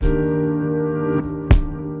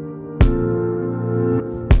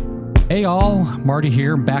Well, Marty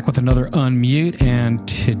here, back with another Unmute, and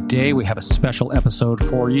today we have a special episode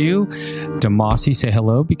for you. Demasi, say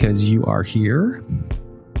hello because you are here.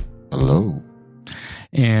 Hello.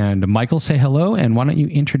 And Michael, say hello, and why don't you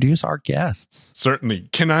introduce our guests? Certainly.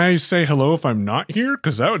 Can I say hello if I'm not here?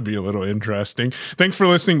 Because that would be a little interesting. Thanks for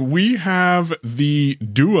listening. We have the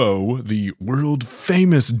duo, the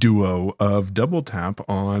world-famous duo of Double Tap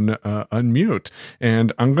on Unmute.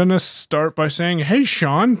 And I'm going to start by saying, hey,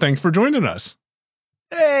 Shaun, thanks for joining us.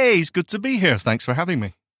 Hey, it's good to be here. Thanks for having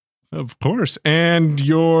me. Of course. And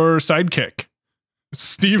your sidekick,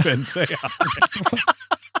 Stephen, say hi.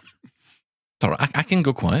 All right, I can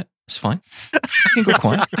go quiet. It's fine. I can go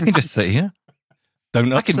quiet. I can just sit here.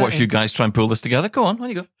 I can watch you guys try and pull this together. Go on, there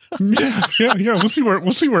you go. Yeah. We'll see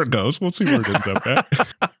where it goes. We'll see where it ends up at.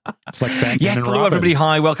 It's like Batman yes, and hello Robin. everybody.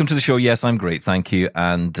 Hi, welcome to the show. Yes, I'm great, thank you.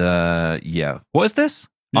 And what is this?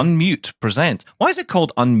 Unmute Present. Why is it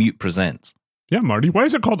called Unmute Presents? Yeah, Marty. Why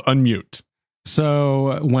is it called Unmute?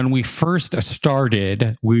 So when we first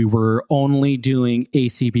started, we were only doing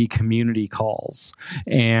ACB community calls,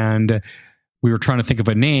 and we were trying to think of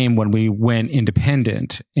a name when we went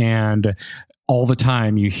independent. And all the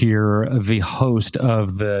time you hear the host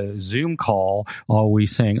of the Zoom call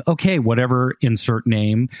always saying, okay, whatever insert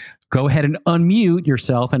name, go ahead and unmute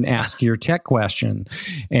yourself and ask your tech question.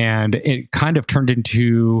 And it kind of turned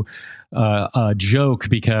into a joke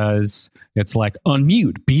because it's like,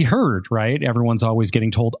 unmute, be heard, right? Everyone's always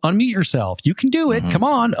getting told, unmute yourself. You can do it. Mm-hmm. Come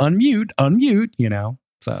on, unmute, you know.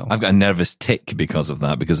 So I've got a nervous tick because of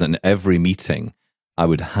that, because in every meeting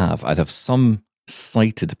I'd have some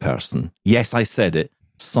sighted person. Yes, I said it.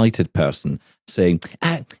 Sighted person saying,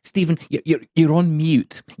 Stephen, you're on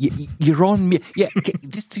mute. You're on mute. Yeah,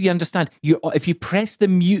 just so you understand, if you press the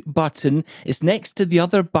mute button, it's next to the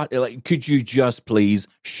other button. Like, could you just please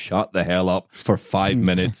shut the hell up for 5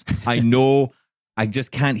 minutes? I know I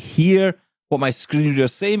just can't hear what my screen reader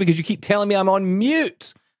is saying because you keep telling me I'm on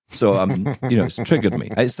mute. So it's triggered me.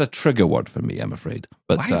 It's a trigger word for me, I'm afraid.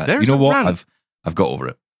 But you know what? I've got over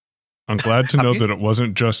it. I'm glad to know that it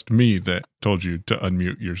wasn't just me that told you to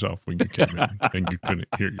unmute yourself when you came in and you couldn't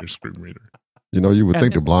hear your screen reader. You know, you would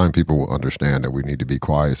think the blind people will understand that we need to be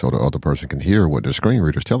quiet so the other person can hear what the screen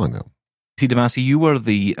reader's telling them. See, Demasi, you were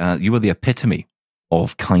the epitome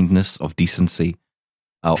of kindness, of decency,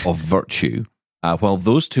 of virtue. While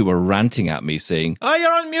those two were ranting at me saying, "Oh,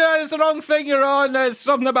 you're on mute, it's the wrong thing you're on, it's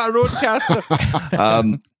something about a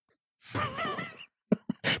roadcaster."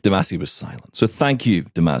 Demasi was silent. So thank you,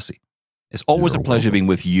 Demasi. It's always a pleasure being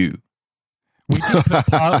with you.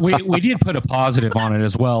 We did put a positive on it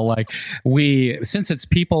as well. Like since it's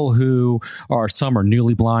people who some are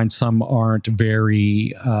newly blind, some aren't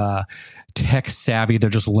very tech savvy. They're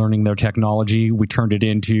just learning their technology. We turned it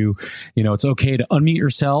into, it's okay to unmute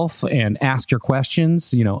yourself and ask your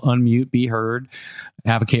questions. Unmute, be heard,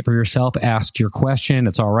 advocate for yourself, ask your question.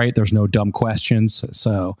 It's all right. There's no dumb questions.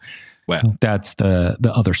 So that's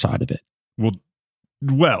the other side of it.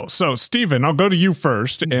 Well, so Stephen, I'll go to you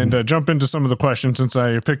first and jump into some of the questions since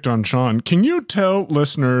I picked on Shaun. Can you tell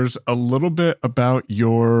listeners a little bit about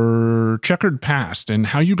your checkered past and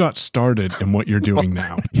how you got started and what you're doing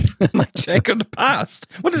now? My checkered past?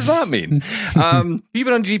 What does that mean? You've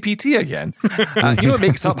been on GPT again. It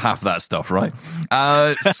makes up half that stuff, right?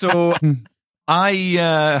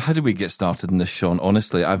 How did we get started in this, Shaun?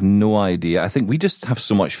 Honestly, I have no idea. I think we just have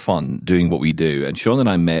so much fun doing what we do. And Shaun and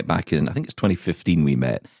I met back in, I think it's 2015 we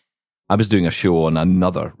met. I was doing a show on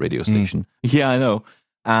another radio station. Yeah, I know.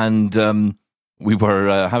 And we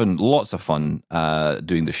were having lots of fun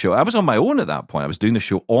doing the show. I was on my own at that point. I was doing the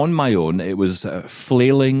show on my own. It was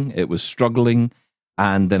flailing. It was struggling.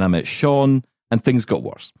 And then I met Shaun and things got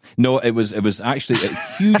worse. No, it was actually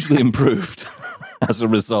hugely improved. As a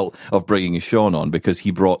result of bringing Shaun on, because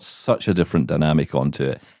he brought such a different dynamic onto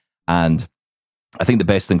it. And I think the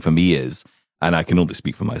best thing for me is, and I can only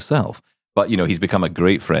speak for myself, but, he's become a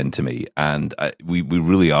great friend to me, and we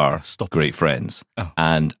really are great friends. Oh.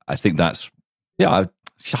 And I think that's,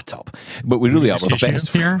 shut up. But we really are. We're the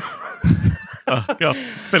best friends.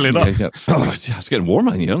 Fill it up. Oh, it's getting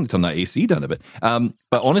warmer. Turn that AC down a bit.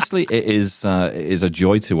 But honestly, it is a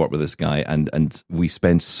joy to work with this guy, and we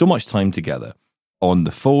spend so much time together. On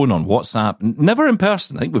the phone, on WhatsApp, never in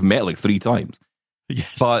person. I think we've met like 3 times.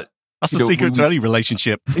 Yes, but that's the secret to any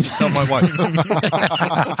relationship. Just tell my wife.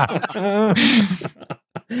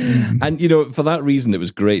 And for that reason, it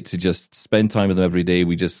was great to just spend time with him every day.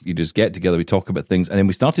 You just get together, we talk about things, and then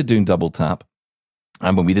we started doing Double Tap.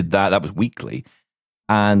 And when we did that was weekly.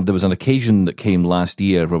 And there was an occasion that came last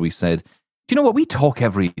year where we said, "Do you know what? We talk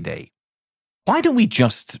every day. Why don't we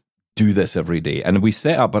just do this every day. And we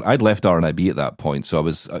set up, but I'd left R&IB at that point, so I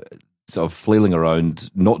was sort of flailing around,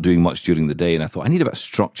 not doing much during the day, and I thought, I need a bit of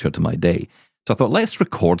structure to my day. So I thought, let's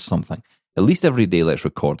record something. At least every day, let's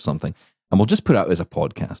record something. And we'll just put it out as a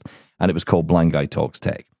podcast. And it was called Blind Guy Talks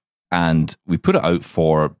Tech. And we put it out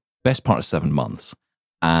for best part of 7 months.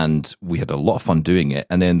 And we had a lot of fun doing it.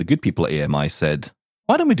 And then the good people at AMI said,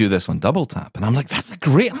 why don't we do this on Double Tap? And I'm like, that's a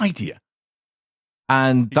great idea.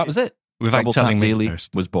 And that was it. Without Double telling Tap me Daily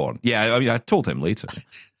first. was born. Yeah, I mean, I told him later.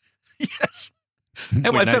 Yes.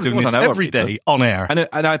 It We're now was doing an this hour every later. day on air.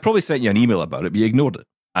 And I probably sent you an email about it, but you ignored it,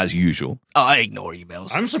 as usual. Oh, I ignore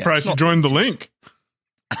emails. I'm surprised Yeah, you joined the link.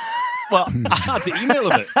 Well, I had to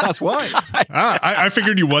email him it. That's why. I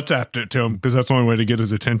figured you WhatsApped it to him because that's the only way to get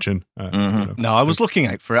his attention. no, I was looking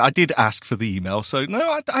out for it. I did ask for the email, so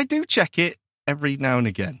no, I do check it every now and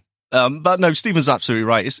again. But no, Stephen's absolutely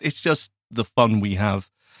right. It's just the fun we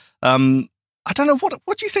have. I don't know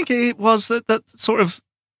what do you think it was that sort of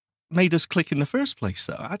made us click in the first place,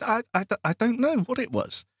 though. I don't know what it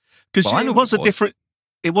was, because Well,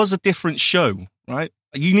 it was a different show, right?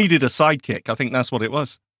 You needed a sidekick. I think that's what it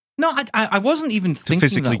was. No, I wasn't even thinking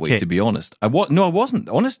physically that way, kick. to be honest. I wasn't.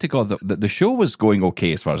 Honest to God, the show was going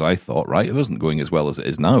okay as far as I thought, right? It wasn't going as well as it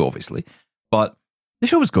is now, obviously. But the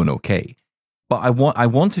show was going okay. But I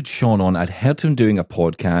wanted Shaun on. I'd heard him doing a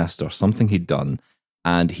podcast or something he'd done,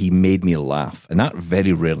 and he made me laugh. And that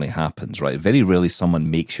very rarely happens, right? Very rarely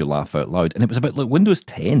someone makes you laugh out loud. And it was about like Windows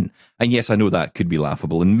 10. And yes, I know that could be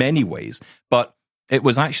laughable in many ways, but it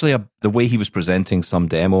was actually the way he was presenting some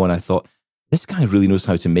demo, and I thought, this guy really knows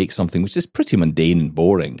how to make something which is pretty mundane and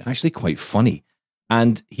boring, actually quite funny.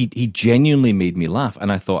 And he genuinely made me laugh.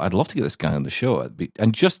 And I thought, I'd love to get this guy on the show.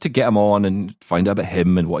 And just to get him on and find out about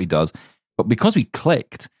him and what he does. But because we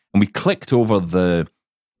clicked over the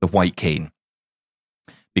white cane.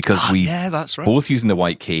 Because that's right. both using the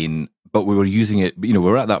white cane, but we were using it, we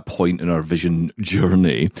were at that point in our vision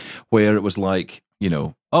journey where it was like,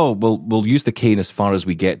 we'll use the cane as far as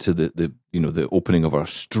we get to the opening of our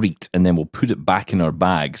street, and then we'll put it back in our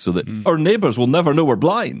bag so that our neighbors will never know we're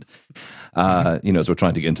blind. As we're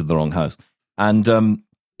trying to get into the wrong house. And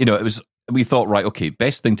we thought, right, okay,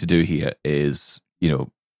 best thing to do here is,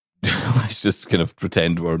 let's just kind of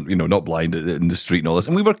pretend we're, not blind in the street and all this.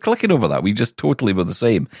 And we were clicking over that. We just totally were the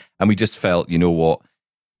same. And we just felt, you know what,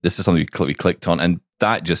 this is something we clicked on, and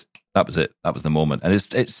that was it. That was the moment. And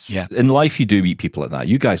it's in life, you do meet people like that.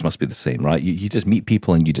 You guys must be the same, right? You just meet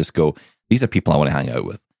people and you just go, these are people I want to hang out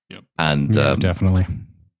with. Yep. And definitely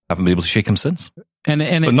haven't been able to shake them since. But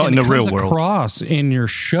not in the real world. Across in your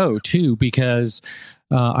show too, because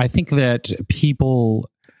I think that people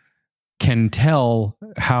can tell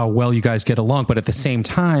how well you guys get along, but at the same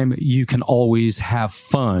time, you can always have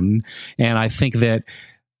fun. And I think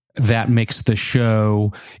that makes the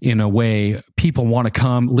show, in a way, people want to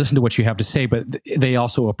come listen to what you have to say, but they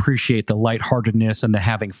also appreciate the lightheartedness and the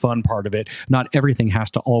having fun part of it. Not everything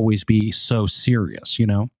has to always be so serious,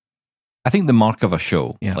 I think the mark of a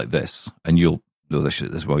show like this, and you'll know this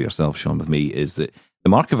as well yourself, Shaun, with me, is that the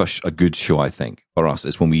mark of a good show, I think, for us,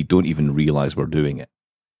 is when we don't even realize we're doing it.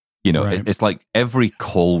 Right. It's like every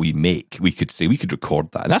call we make, we could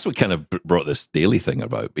record that. And that's what kind of brought this daily thing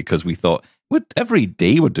about, because we thought, every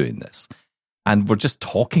day we're doing this. And we're just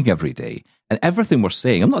talking every day. And everything we're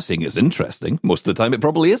saying, I'm not saying it's interesting. Most of the time, it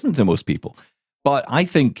probably isn't to most people. But I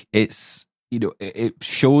think it's, it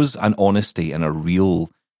shows an honesty and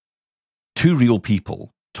two real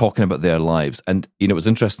people talking about their lives. And, it was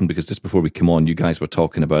interesting because just before we come on, you guys were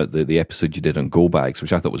talking about the episode you did on Go Bags,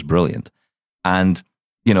 which I thought was brilliant. And,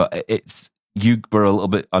 you were a little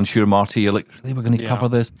bit unsure, Marty. You're like, really, we're going to cover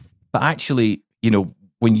this? But actually,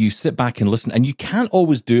 when you sit back and listen, and you can't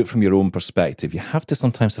always do it from your own perspective, you have to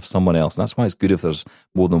sometimes have someone else. And that's why it's good if there's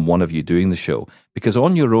more than one of you doing the show. Because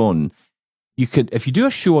on your own, if you do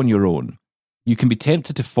a show on your own, you can be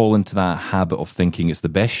tempted to fall into that habit of thinking it's the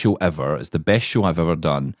best show ever, it's the best show I've ever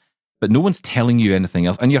done, but no one's telling you anything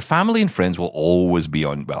else. And your family and friends will always be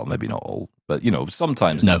on, well, maybe not all, but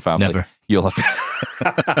sometimes in your family, never. You'll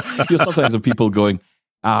sometimes have people going,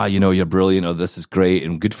 you're brilliant, or this is great,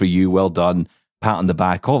 and good for you, well done, pat on the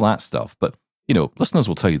back, all that stuff. But, listeners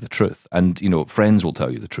will tell you the truth, and, friends will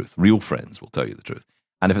tell you the truth. Real friends will tell you the truth.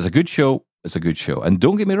 And if it's a good show, it's a good show. And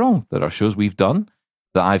don't get me wrong, there are shows we've done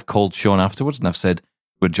that I've called Shaun afterwards and I've said,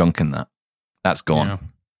 we're junking that. That's gone. Yeah.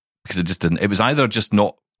 Because it just didn't, it was either just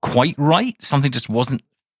not quite right, something just wasn't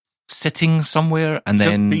sitting somewhere, and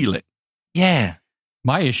then feel it. Yeah.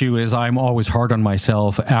 My issue is I'm always hard on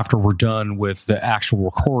myself after we're done with the actual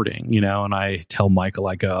recording, and I tell Michael,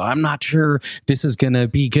 I go, I'm not sure this is going to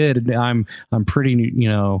be good. I'm pretty,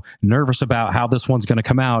 nervous about how this one's going to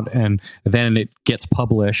come out. And then it gets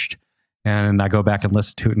published and I go back and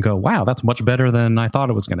listen to it and go, wow, that's much better than I thought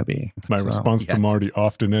it was going to be. My response to Marty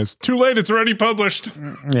often is, too late, it's already published.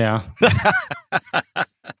 Yeah.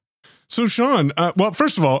 So, Shaun, well,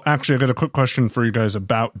 first of all, actually, I got a quick question for you guys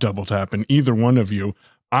about Double Tap, and either one of you.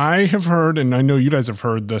 I have heard, and I know you guys have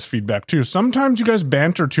heard this feedback too, sometimes you guys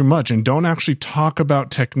banter too much and don't actually talk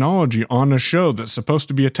about technology on a show that's supposed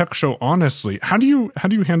to be a tech show, honestly. How do you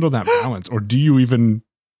handle that balance? Or do you handle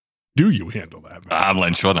that balance? I'm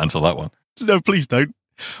letting Shaun answer that one. No, please don't.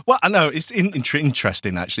 Well, I know it's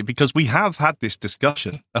interesting, actually, because we have had this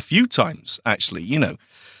discussion a few times, actually,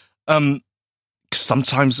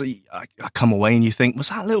 sometimes I come away and you think, was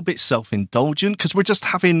that a little bit self-indulgent? Because we're just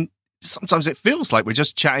sometimes it feels like we're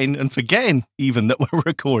just chatting and forgetting even that we're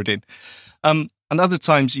recording. And other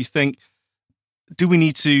times you think, do we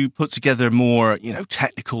need to put together more,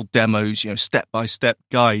 technical demos, step-by-step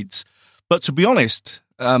guides? But to be honest,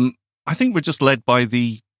 I think we're just led by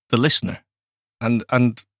the listener.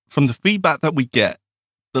 And from the feedback that we get,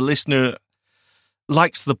 the listener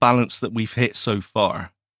likes the balance that we've hit so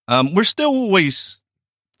far. We're still always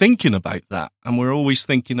thinking about that, and we're always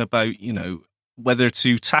thinking about, whether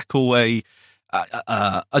to tackle a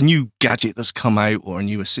new gadget that's come out or a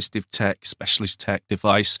new assistive tech, specialist tech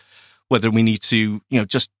device, whether we need to,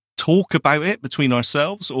 just talk about it between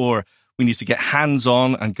ourselves, or we need to get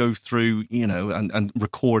hands-on and go through, and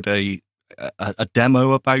record a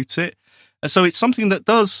demo about it. And so it's something that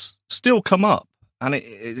does still come up. And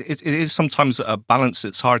it is sometimes a balance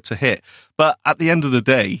that's hard to hit. But at the end of the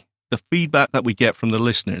day, the feedback that we get from the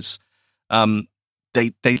listeners,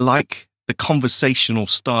 they like the conversational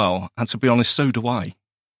style. And to be honest, so do I.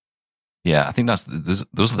 Yeah, I think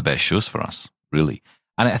those are the best shows for us, really.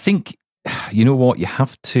 And I think, you know what, you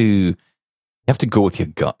have to go with your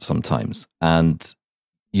gut sometimes. And,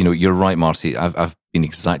 you're right, Marty. I've been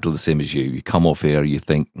exactly the same as you. You come off air, you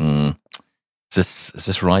think, is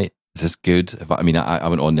this right? Is this good? I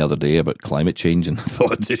went on the other day about climate change and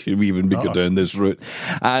thought, should we even go down this route?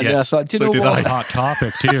 And I thought, do you know what? Hot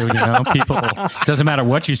topic too. People. Doesn't matter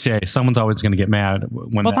what you say, someone's always going to get mad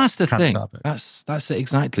when. But that's the thing. That's it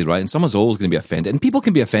exactly right. And someone's always going to be offended. And people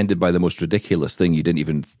can be offended by the most ridiculous thing you didn't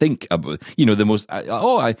even think about. The most.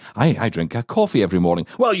 I drink a coffee every morning.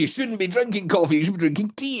 Well, you shouldn't be drinking coffee. You should be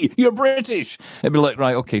drinking tea. You're British. It'd be like,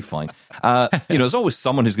 right, okay, fine. There's always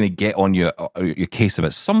someone who's going to get on your case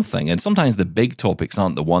about something. And sometimes the big topics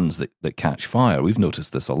aren't the ones that catch fire. We've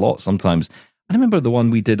noticed this a lot. Sometimes, I remember the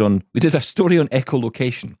one we did a story on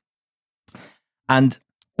echolocation. And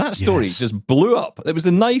that story just blew up. It was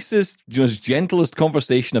the nicest, just gentlest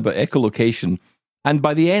conversation about echolocation. And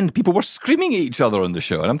by the end, people were screaming at each other on the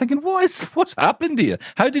show. And I'm thinking, what's happened here?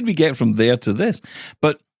 How did we get from there to this?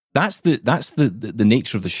 But that's the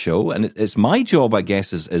nature of the show. And it's my job, I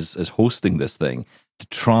guess, as hosting this thing, to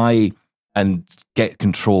try and get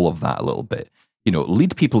control of that a little bit.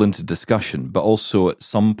 Lead people into discussion, but also at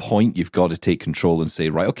some point you've got to take control and say,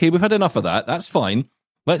 right, okay, we've had enough of that. That's fine.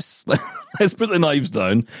 Let's put the knives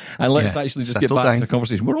down and let's actually just get back to the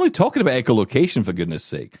conversation. We're only talking about echolocation, for goodness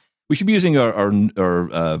sake. We should be using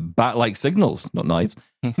our bat-like signals, not knives.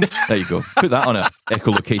 There you go. Put that on a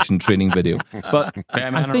echolocation training video. But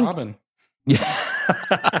Batman and Robin. Yeah.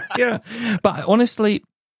 Yeah. But honestly,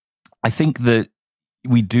 I think that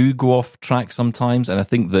we do go off track sometimes, and I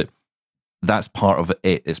think that that's part of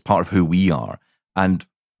it. It's part of who we are. And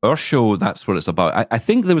our show, that's what it's about. I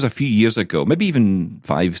think there was a few years ago, maybe even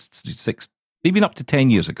 5, 6, maybe up to 10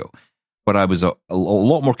 years ago, where I was a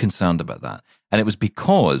lot more concerned about that. And it was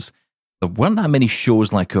because there weren't that many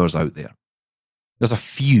shows like ours out there. There's a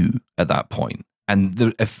few at that point. And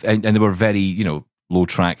they were very, low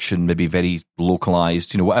traction, maybe very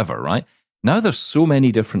localized, whatever, right? Now there's so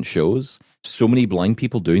many different shows, so many blind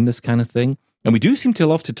people doing this kind of thing. And we do seem to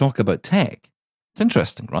love to talk about tech. It's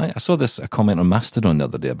interesting, right? I saw a comment on Mastodon the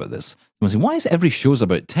other day about this. Someone saying, why is every show's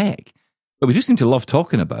about tech? But we do seem to love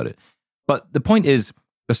talking about it. But the point is,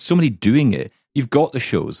 there's so many doing it. You've got the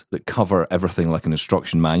shows that cover everything like an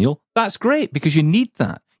instruction manual. That's great, because you need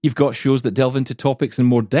that. You've got shows that delve into topics in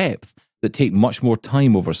more depth, that take much more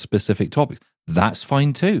time over specific topics. That's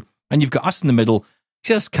fine too. And you've got us in the middle,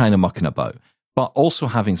 just kind of mucking about, but also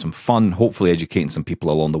having some fun, hopefully educating some people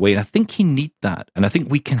along the way. And I think you need that. And I think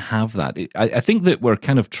we can have that. I think that we're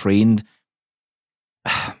kind of trained.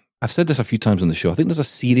 I've said this a few times on the show. I think there's a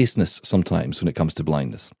seriousness sometimes when it comes to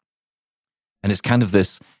blindness. And it's kind of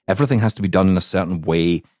this, everything has to be done in a certain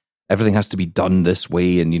way. everything has to be done this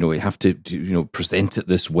way, and you have to present it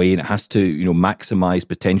this way, and it has to maximize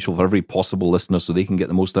potential for every possible listener so they can get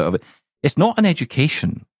the most out of it. It's not an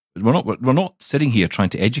education. We're not sitting here trying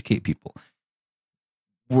to educate people.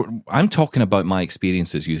 I'm talking about my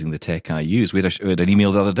experiences using the tech I use. We had an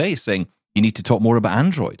email the other day saying you need to talk more about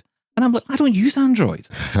Android, and I'm like, I don't use Android.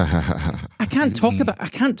 I can't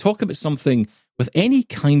talk about something with any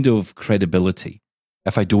kind of credibility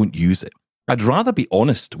if I don't use it. I'd rather be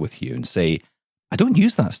honest with you and say I don't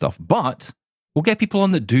use that stuff, but we'll get people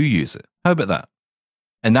on that do use it. How about that?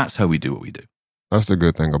 And that's how we do what we do. That's the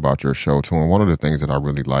good thing about your show too. And one of the things that I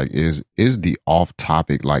really like is the off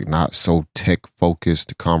topic, like not so tech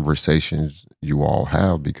focused conversations you all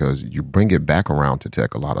have, because you bring it back around to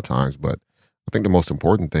tech a lot of times. But I think the most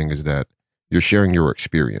important thing is that you're sharing your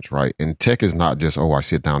experience, right? And tech is not just, I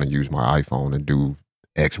sit down and use my iPhone and do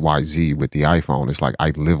X, Y, Z with the iPhone. It's like I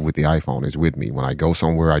live with the iPhone. It's with me. When I go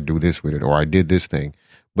somewhere, I do this with it, or I did this thing.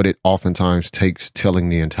 But it oftentimes takes telling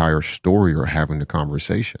the entire story or having the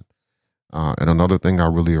conversation. And another thing I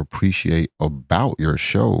really appreciate about your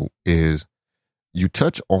show is you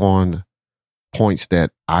touch on points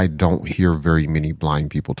that I don't hear very many blind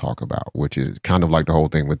people talk about, which is kind of like the whole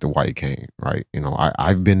thing with the white cane, right?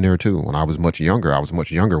 I've been there too. When I was much younger,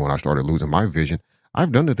 when I started losing my vision.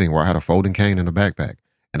 I've done the thing where I had a folding cane in a backpack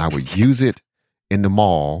and I would use it in the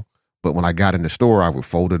mall. But when I got in the store, I would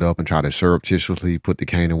fold it up and try to surreptitiously put the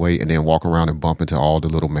cane away and then walk around and bump into all the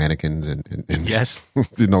little mannequins and yes,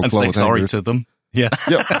 and say sorry to them. Yes.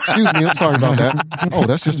 Yeah. Excuse me. I'm sorry about that. Oh,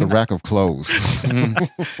 that's just a rack of clothes.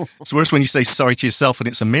 It's worse when you say sorry to yourself and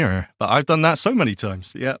it's a mirror, but I've done that so many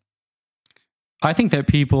times. Yeah. I think that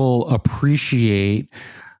people appreciate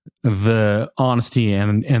the honesty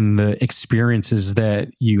and the experiences that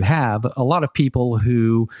you have. A lot of people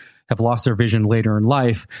who have lost their vision later in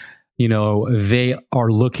life, they are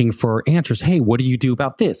looking for answers. Hey, what do you do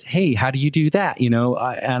about this? Hey, how do you do that?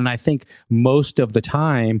 And I think most of the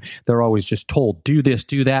time they're always just told, do this,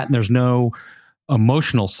 do that. And there's no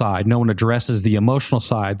emotional side. No one addresses the emotional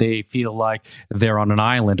side. They feel like they're on an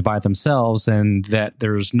island by themselves and that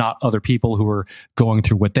there's not other people who are going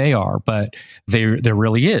through what they are, but there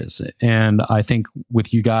really is. And I think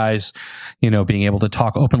with you guys, being able to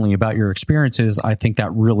talk openly about your experiences, I think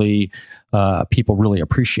that really, people really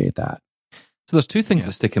appreciate that. So there's two things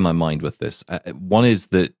that stick in my mind with this. One is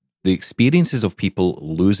that the experiences of people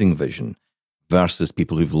losing vision versus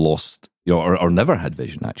people who've lost, or never had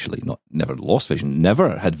vision, actually, not never lost vision,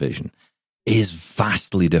 never had vision, is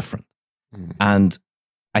vastly different. Mm. And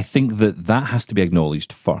I think that has to be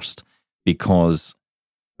acknowledged first, because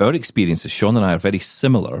our experiences, Shaun and I, are very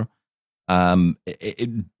similar.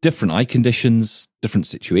 Different eye conditions, different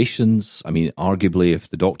situations. I mean, arguably, if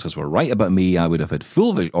the doctors were right about me, I would have had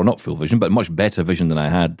full vision, or not full vision, but much better vision than I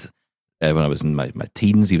had when I was in my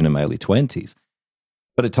teens, even in my early 20s.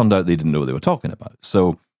 But it turned out they didn't know what they were talking about.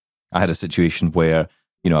 So I had a situation where,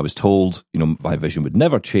 I was told, my vision would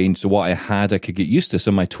never change. So what I had, I could get used to. So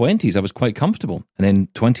in my 20s, I was quite comfortable. And then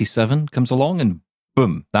 27 comes along and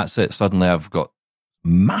boom, that's it. Suddenly I've got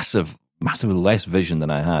massively less vision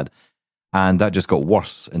than I had. And that just got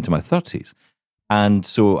worse into my 30s. And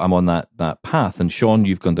so I'm on that path. And Shaun,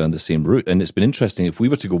 you've gone down the same route. And it's been interesting. If we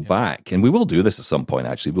were to go back, and we will do this at some point,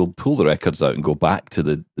 actually, we'll pull the records out and go back to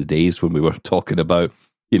the days when we were talking about,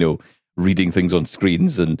 reading things on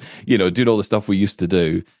screens and, doing all the stuff we used to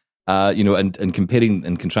do, and comparing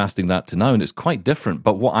and contrasting that to now. And it's quite different.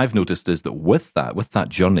 But what I've noticed is that with that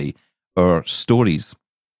journey, our stories,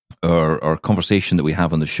 our conversation that we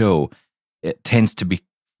have on the show, it tends to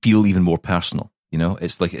feel even more personal.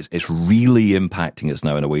 It's like it's really impacting us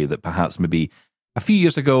now in a way that perhaps maybe a few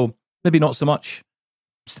years ago, maybe not so much.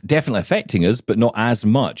 It's definitely affecting us, but not as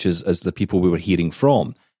much as the people we were hearing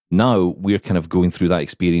from. Now we're kind of going through that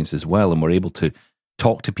experience as well, and we're able to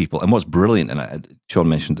talk to people. And what's brilliant, and Shaun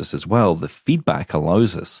mentioned this as well, the feedback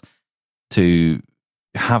allows us to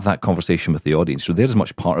have that conversation with the audience. So they're as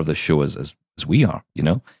much part of the show as we are,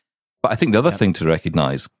 But I think the other thing to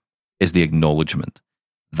recognize is the acknowledgement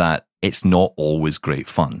that it's not always great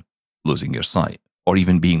fun losing your sight or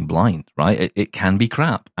even being blind, right? It can be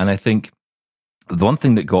crap. And I think the one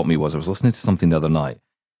thing that got me was I was listening to something the other night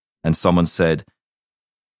and someone said,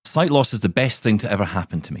 sight loss is the best thing to ever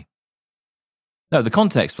happen to me. Now, the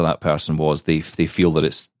context for that person was they feel that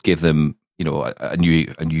it's gave them, a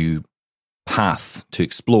new path to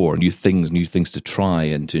explore, new things to try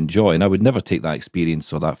and to enjoy. And I would never take that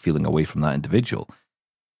experience or that feeling away from that individual.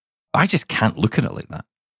 I just can't look at it like that.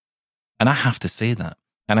 And I have to say that.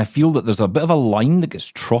 And I feel that there's a bit of a line that gets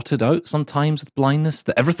trotted out sometimes with blindness,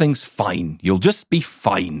 that everything's fine. You'll just be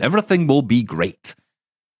fine. Everything will be great.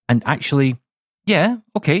 And actually, yeah,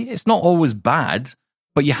 okay, it's not always bad,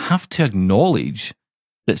 but you have to acknowledge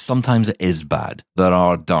that sometimes it is bad. There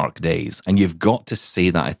are dark days. And you've got to say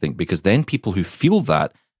that, I think, because then people who feel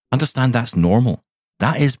that understand that's normal.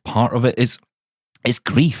 That is part of it. It's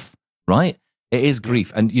grief, right? It is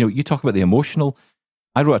grief. And, you talk about the emotional.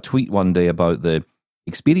 I wrote a tweet one day about the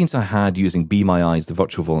experience I had using Be My Eyes, the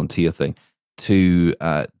virtual volunteer thing, to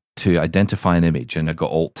identify an image, and I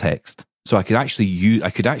got alt text. So I could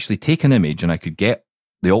actually take an image and I could get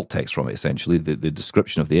the alt text from it, essentially, the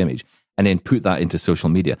description of the image, and then put that into social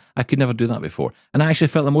media. I could never do that before. And I actually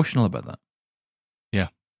felt emotional about that. Yeah.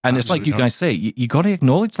 And it's like you guys say, you got to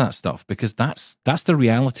acknowledge that stuff, because that's the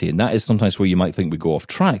reality. And that is sometimes where you might think we go off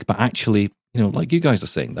track, but actually, like you guys are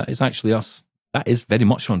saying, that is actually us. That is very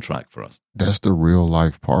much on track for us. That's the real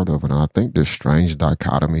life part of it. And I think the strange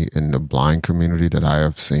dichotomy in the blind community that I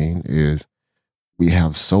have seen is we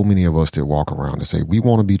have so many of us that walk around and say, we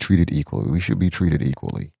want to be treated equally. We should be treated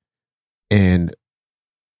equally. And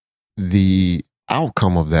the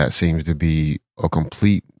outcome of that seems to be a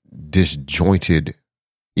complete disjointed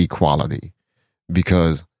equality,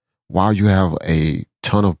 because while you have a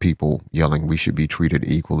ton of people yelling, we should be treated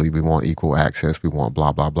equally, we want equal access, we want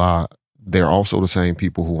blah, blah, blah, they're also the same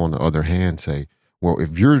people who, on the other hand, say, well,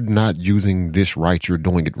 if you're not using this right, you're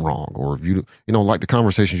doing it wrong. Or if like the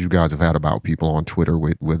conversations you guys have had about people on Twitter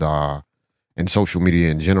with and social media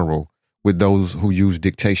in general, with those who use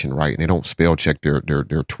dictation, right? And they don't spell check their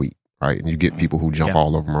tweet, right? And you get people who jump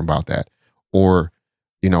all over them about that. Or,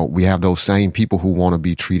 we have those same people who want to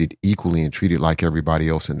be treated equally and treated like everybody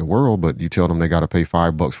else in the world, but you tell them they got to pay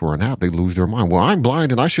 $5 for an app, they lose their mind. Well, I'm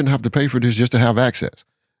blind and I shouldn't have to pay for this just to have access.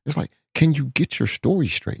 It's like, can you get your story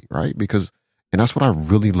straight, right? And that's what I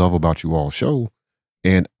really love about you all's show.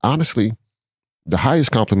 And honestly, the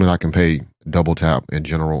highest compliment I can pay Double Tap in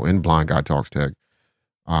general and Blind Guy Talks Tech,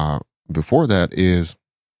 before that is,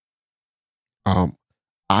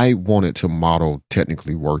 I wanted to model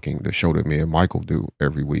Technically Working, the show that me and Michael do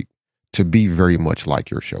every week, to be very much like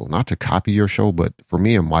your show. Not to copy your show, but for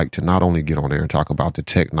me and Mike to not only get on there and talk about the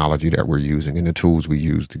technology that we're using and the tools we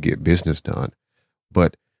use to get business done,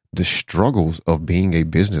 but the struggles of being a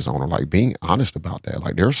business owner, like being honest about that.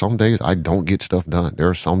 Like there are some days I don't get stuff done. There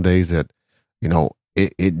are some days that,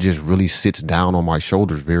 it just really sits down on my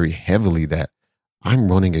shoulders very heavily that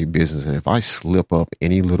I'm running a business. And if I slip up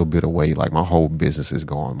any little bit away, like my whole business is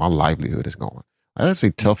gone, my livelihood is gone. That's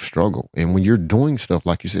a tough struggle. And when you're doing stuff,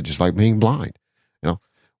 like you said, just like being blind,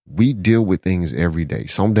 we deal with things every day.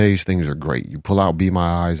 Some days things are great. You pull out Be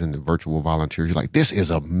My Eyes and the virtual volunteer. You're like, this is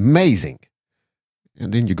amazing.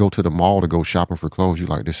 And then you go to the mall to go shopping for clothes. You're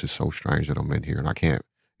like, this is so strange that I'm in here and I can't,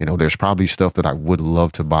 there's probably stuff that I would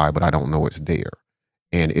love to buy, but I don't know it's there.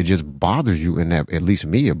 And it just bothers you in that, at least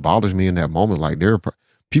me, it bothers me in that moment. Like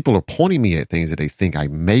people are pointing me at things that they think I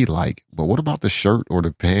may like, but what about the shirt or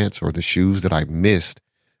the pants or the shoes that I missed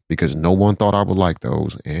because no one thought I would like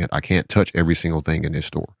those, and I can't touch every single thing in this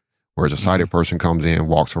store? Whereas a sighted person comes in,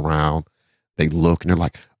 walks around, they look and they're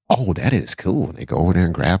like, oh, that is cool. And they go over there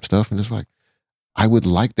and grab stuff. And it's like, I would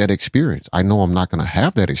like that experience. I know I'm not going to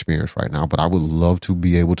have that experience right now, but I would love to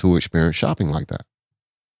be able to experience shopping like that.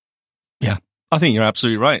 Yeah, I think you're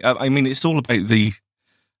absolutely right. I mean, it's all about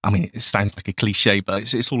it sounds like a cliche,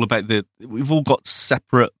 but it's all about we've all got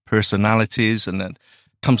separate personalities, and then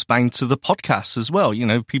comes back to the podcasts as well.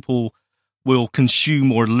 People will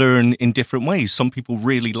consume or learn in different ways. Some people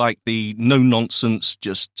really like the no nonsense,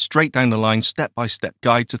 just straight down the line, step-by-step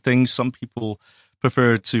guide to things. Some people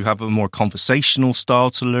prefer to have a more conversational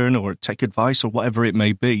style to learn or take advice or whatever it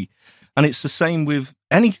may be. And it's the same with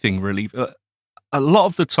anything, really. A lot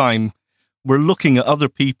of the time, we're looking at other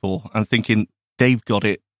people and thinking they've got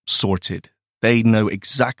it sorted. They know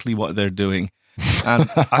exactly what they're doing. And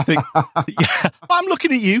I think, yeah, I'm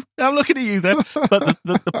looking at you there. But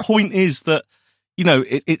the point is that,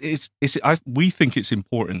 we think it's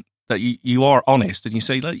important that you are honest and you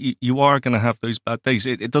say, look, you are going to have those bad days.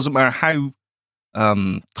 It doesn't matter how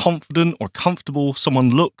confident or comfortable someone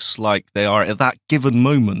looks like they are at that given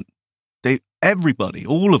moment. Everybody,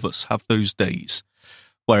 all of us have those days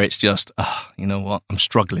where it's just, you know what, I'm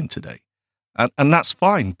struggling today. And that's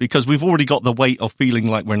fine, because we've already got the weight of feeling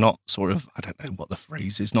like we're not sort of, I don't know what the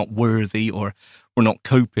phrase is, not worthy, or we're not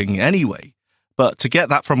coping anyway. But to get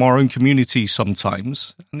that from our own community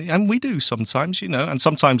sometimes, and we do sometimes, and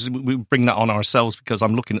sometimes we bring that on ourselves because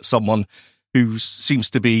I'm looking at someone who seems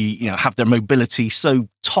to be, have their mobility so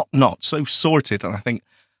top notch, so sorted. And I think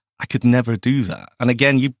I could never do that. And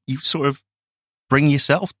again, you sort of bring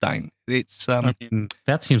yourself down. It's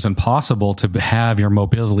that seems impossible to have your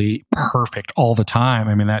mobility perfect all the time.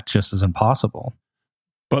 I mean, that just is impossible.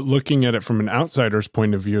 But looking at it from an outsider's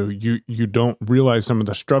point of view, you don't realize some of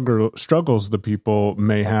the struggles the people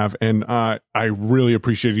may have. And I really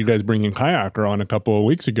appreciate you guys bringing Kayaker on a couple of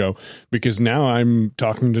weeks ago, because now I'm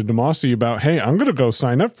talking to Demasi about, hey, I'm going to go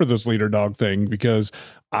sign up for this Leader Dog thing, because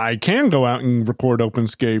I can go out and record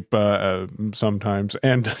OpenScape sometimes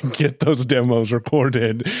and get those demos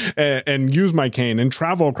recorded and use my cane and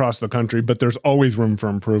travel across the country. But there's always room for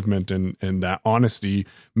improvement. And that honesty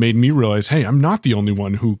made me realize, hey, I'm not the only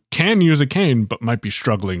one who can use a cane, but might be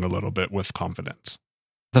struggling a little bit with confidence.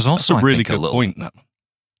 There's also That's a really good point. That.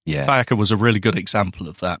 Yeah. Kayaker was a really good example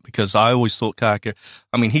of that, because I always thought Kayaker,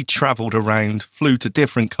 I mean, he traveled around, flew to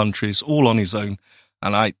different countries all on his own.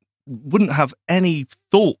 And I wouldn't have any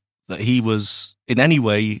thought that he was in any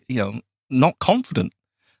way, not confident.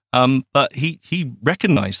 But he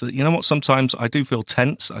recognized that, you know what, sometimes I do feel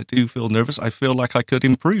tense. I do feel nervous. I feel like I could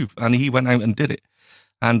improve. And he went out and did it.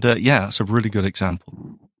 And that's a really good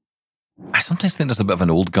example. I sometimes think there's a bit of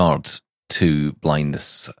an old guard to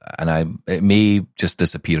blindness, and it may just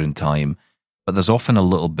disappear in time. But there's often a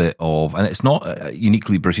little bit of, and it's not a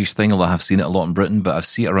uniquely British thing, although I've seen it a lot in Britain, but I've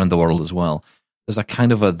seen it around the world as well. There's a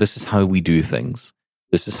kind of this is how we do things.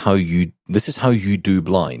 This is how you do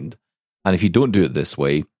blind. And if you don't do it this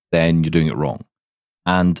way, then you're doing it wrong.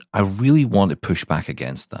 And I really want to push back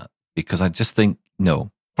against that, because I just think,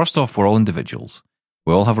 no, first off, we're all individuals.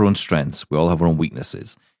 We all have our own strengths. We all have our own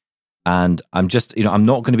weaknesses. And I'm just, I'm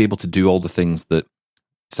not going to be able to do all the things that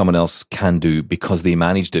someone else can do because they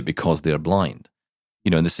managed it because they're blind.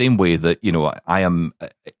 In the same way that, I am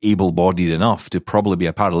able-bodied enough to probably be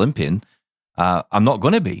a Paralympian, I'm not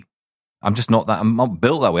going to be. I'm just not that. I'm not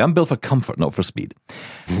built that way. I'm built for comfort, not for speed.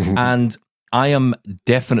 And I am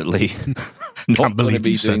definitely not going to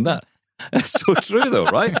be doing that. It's so true, though,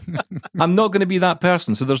 right? I'm not going to be that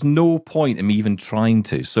person. So there's no point in me even trying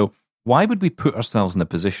to. So why would we put ourselves in a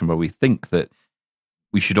position where we think that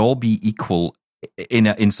we should all be equal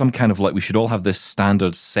in some kind of, like, we should all have this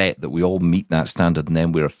standard set, that we all meet that standard and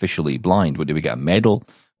then we're officially blind? Do we get a medal?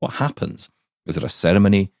 What happens? Is there a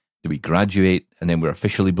ceremony? Do we graduate and then we're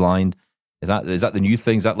officially blind? Is that the new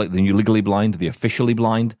thing? Is that like the new legally blind, the officially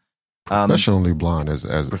blind? Professionally blind as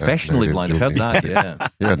professionally blind. I've heard that. Yeah,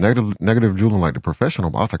 yeah. Negative Julian, like the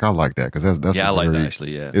professional. I was like, I like that, because that's I like that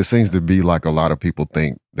actually. Yeah, it seems to be like a lot of people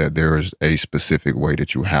think that there is a specific way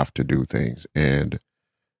that you have to do things, and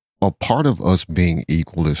a part of us being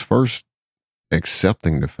equal is first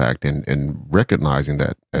accepting the fact and recognizing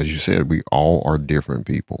that, as you said, we all are different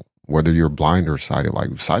people. Whether you're blind or sighted,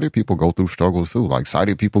 like sighted people go through struggles too. Like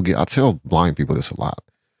sighted people I tell blind people this a lot.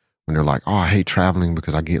 When they're like, oh, I hate traveling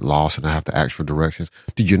because I get lost and I have to ask for directions.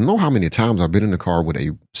 Do you know how many times I've been in the car with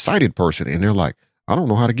a sighted person and they're like, I don't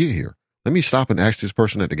know how to get here. Let me stop and ask this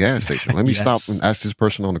person at the gas station. Let me stop and ask this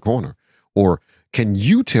person on the corner. Or can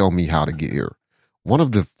you tell me how to get here? One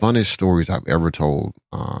of the funnest stories I've ever told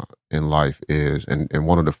in life is, and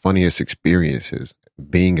one of the funniest experiences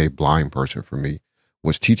being a blind person for me,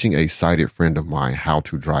 was teaching a sighted friend of mine how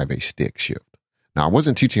to drive a stick shift. Now, I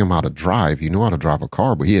wasn't teaching him how to drive. He knew how to drive a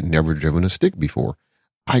car, but he had never driven a stick before.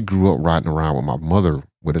 I grew up riding around with my mother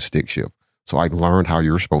with a stick shift. So I learned how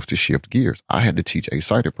you're supposed to shift gears. I had to teach a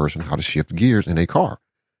sighted person how to shift gears in a car.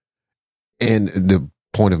 And the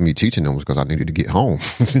point of me teaching him was because I needed to get home.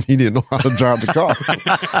 He didn't know how to drive the car.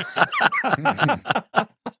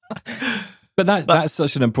 But that's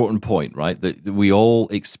such an important point, right? That we all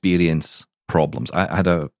experience problems. I had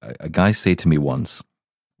a guy say to me once,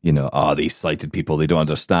 these sighted people, they don't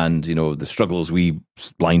understand, the struggles we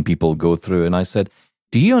blind people go through. And I said,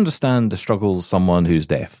 do you understand the struggles someone who's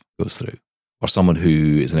deaf goes through? Or someone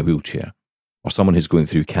who is in a wheelchair? Or someone who's going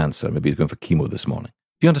through cancer, maybe he's going for chemo this morning?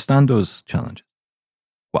 Do you understand those challenges?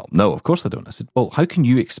 Well, no, of course I don't. I said, well, how can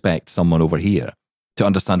you expect someone over here to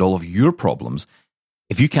understand all of your problems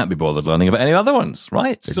if you can't be bothered learning about any other ones,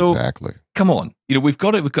 right? Exactly. So come on. We've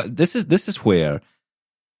got this is where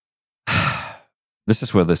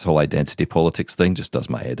this whole identity politics thing just does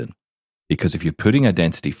my head in. Because if you're putting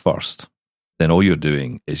identity first, then all you're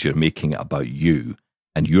doing is you're making it about you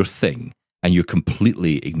and your thing, and you're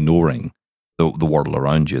completely ignoring the world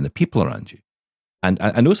around you and the people around you. And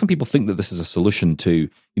I know some people think that this is a solution to,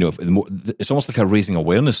 it's almost like a raising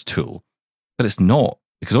awareness tool, but it's not,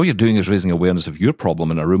 because all you're doing is raising awareness of your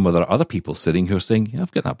problem in a room where there are other people sitting who are saying, yeah,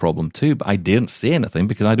 I've got that problem too, but I daren't say anything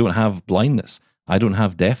because I don't have blindness. I don't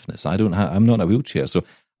have deafness. I'm not in a wheelchair. So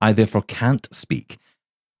I therefore can't speak.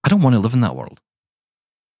 I don't want to live in that world.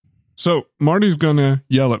 So Marty's going to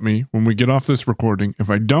yell at me when we get off this recording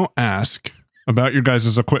if I don't ask about your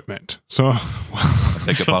guys' equipment. So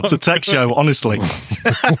Pick apart. It's a tech show, honestly. So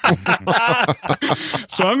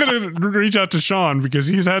I'm going to reach out to Shaun because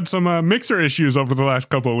he's had some mixer issues over the last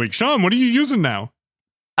couple of weeks. Shaun, what are you using now?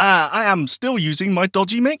 I am still using my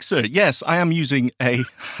dodgy mixer. Yes, I am using and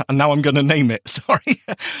now I'm going to name it. Sorry.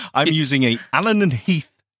 I'm using a Allen &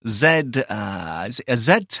 Heath a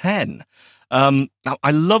Z10. Now,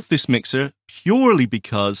 I love this mixer purely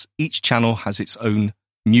because each channel has its own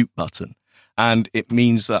mute button. And it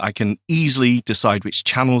means that I can easily decide which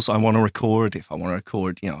channels I want to record. If I want to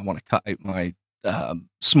record, I want to cut out my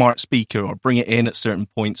smart speaker or bring it in at certain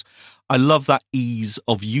points. I love that ease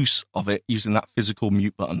of use of it using that physical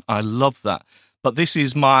mute button. I love that. But this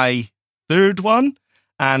is my third one,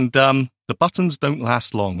 and the buttons don't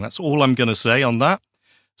last long. That's all I'm going to say on that.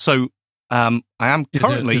 So I am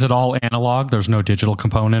currently... Is it all analog? There's no digital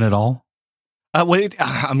component at all?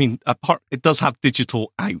 It does have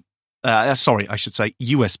digital out. Sorry, I should say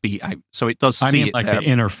USB out. So it does see I mean, it like there. the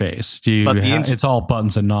interface. It's all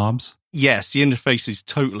buttons and knobs? Yes, the interface is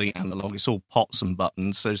totally analog. It's all pots and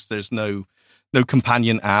buttons. There's no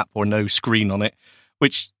companion app or no screen on it,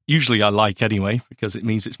 which usually I like anyway, because it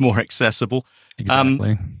means it's more accessible.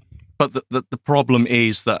 Exactly. But the problem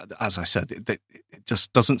is that, as I said, it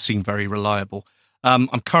just doesn't seem very reliable. I'm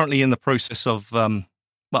currently in the process of,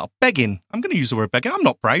 begging. I'm going to use the word begging. I'm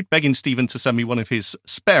not proud. Begging Stephen to send me one of his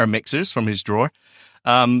spare mixers from his drawer,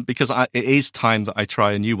 because it is time that I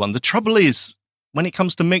try a new one. The trouble is, when it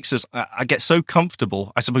comes to mixers, I get so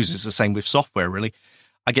comfortable. I suppose it's the same with software, really.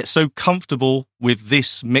 I get so comfortable with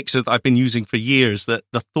this mixer that I've been using for years that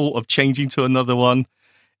the thought of changing to another one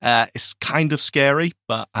is kind of scary,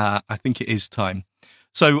 but I think it is time.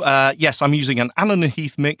 So, yes, I'm using an Allen &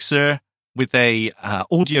 Heath mixer with a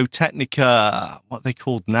Audio Technica, what are they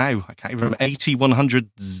called now? I can't even remember,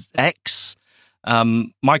 AT100X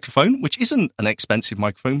microphone, which isn't an expensive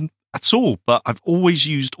microphone at all, but I've always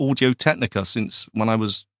used Audio Technica since when I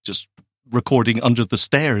was just recording under the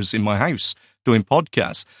stairs in my house doing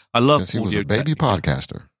podcasts. I love Audio Audio Technica. Baby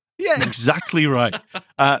podcaster. Yeah, exactly right.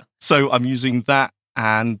 So I'm using that,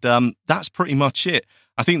 and that's pretty much it.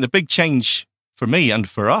 I think the big change for me and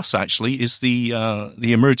for us actually is the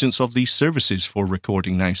emergence of these services for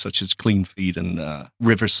recording now, such as CleanFeed and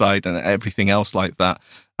Riverside and everything else like that.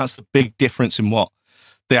 That's the big difference in what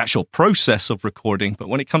the actual process of recording. But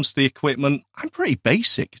when it comes to the equipment, I'm pretty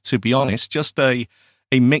basic, to be honest. Just a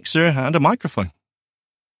mixer and a microphone.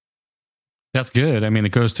 That's good. I mean,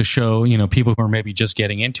 it goes to show, people who are maybe just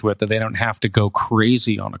getting into it, that they don't have to go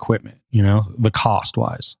crazy on equipment, the cost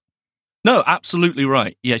wise. No, absolutely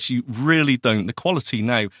right. Yes, you really don't. The quality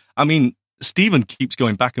now, I mean, Stephen keeps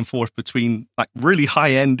going back and forth between like really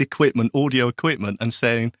high-end equipment, audio equipment, and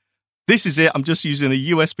saying, this is it. I'm just using a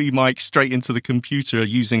USB mic straight into the computer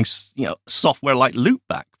using, software like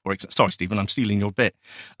Loopback, for example. Sorry, Stephen, I'm stealing your bit.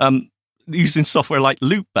 Using software like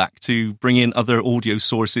Loopback to bring in other audio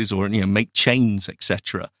sources or, make chains,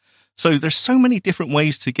 etc. So there's so many different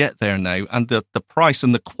ways to get there now. And the price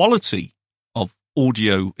and the quality of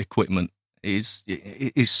audio equipment is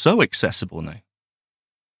so accessible now.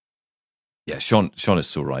 Yeah, Shaun is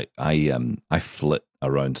so right. I flit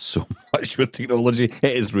around so much with technology.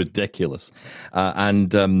 It is ridiculous.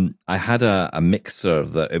 And I had a mixer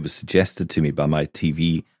that it was suggested to me by my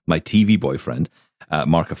TV boyfriend,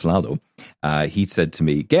 Mark Aflalo. He said to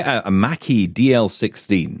me, get a Mackie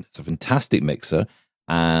DL16. It's a fantastic mixer.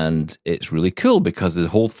 And it's really cool because the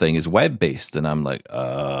whole thing is web-based. And I'm like,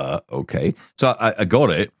 okay. So I got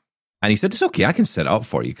it. And he said, it's okay, I can set it up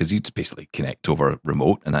for you because you just basically connect over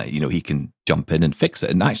remote and, he can jump in and fix it.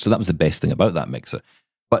 And actually, that was the best thing about that mixer.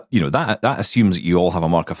 But, that assumes that you all have a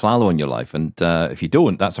Mark Aflalo in your life. And if you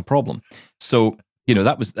don't, that's a problem. So,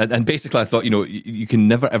 that was, and basically I thought, you can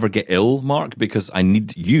never ever get ill, Mark, because I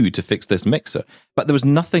need you to fix this mixer. But there was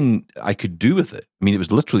nothing I could do with it. I mean, it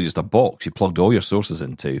was literally just a box you plugged all your sources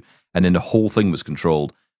into, and then the whole thing was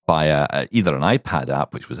controlled by either an iPad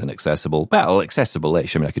app, which was inaccessible,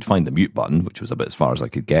 accessible-ish. I mean, I could find the mute button, which was a bit as far as I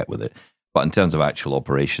could get with it. But in terms of actual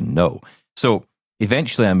operation, no. So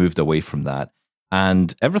eventually I moved away from that,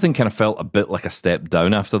 and everything kind of felt a bit like a step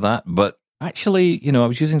down after that. But actually, I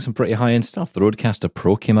was using some pretty high-end stuff. The Rodecaster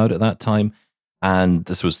Pro came out at that time, and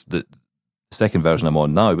this was the second version I'm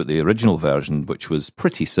on now, but the original version, which was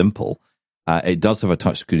pretty simple. It does have a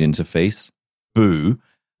touchscreen interface. Boo.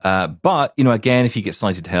 But, again, if you get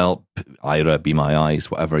sighted help, Ira, Be My Eyes,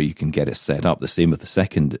 whatever, you can get it set up. The same with the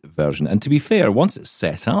second version. And to be fair, once it's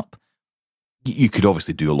set up, you could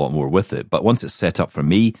obviously do a lot more with it. But once it's set up for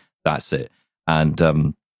me, that's it. And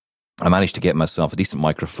I managed to get myself a decent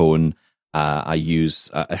microphone. I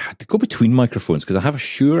had to go between microphones because I have a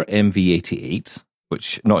Shure MV88,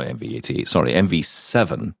 which, not MV88, sorry,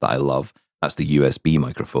 MV7 that I love. That's the USB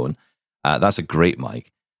microphone. That's a great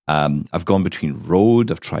mic. I've gone between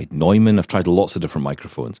Rode, I've tried Neumann, I've tried lots of different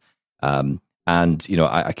microphones. And, you know,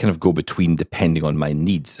 I kind of go between depending on my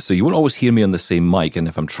needs. So you won't always hear me on the same mic. And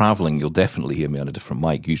if I'm traveling, you'll definitely hear me on a different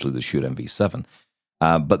mic, usually the Shure MV7.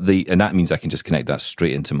 And that means I can just connect that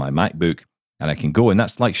straight into my MacBook and I can go. And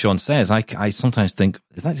that's like Shaun says, I sometimes think,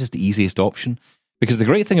 is that just the easiest option? Because the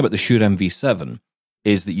great thing about the Shure MV7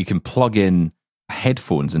 is that you can plug in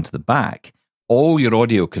headphones into the back. All your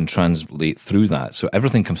audio can translate through that. So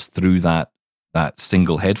everything comes through that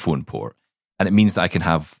single headphone port. And it means that I can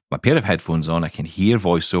have my pair of headphones on, I can hear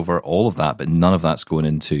voiceover, all of that, but none of that's going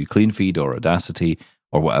into CleanFeed or Audacity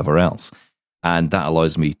or whatever else. And that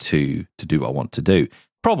allows me to do what I want to do.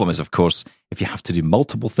 Problem is, of course, if you have to do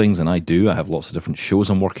multiple things, and I do, I have lots of different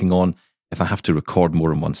shows I'm working on. If I have to record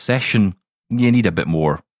more in one session, you need a bit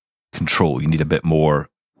more control. You need a bit more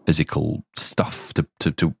physical stuff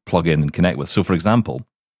to plug in and connect with. So, for example,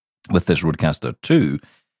 with this Rodecaster 2,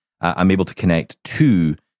 I'm able to connect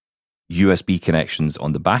 2 USB connections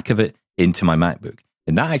on the back of it into my MacBook.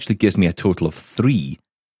 And that actually gives me a total of 3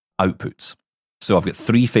 outputs. So I've got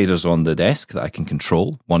 3 faders on the desk that I can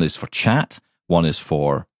control. One is for chat, one is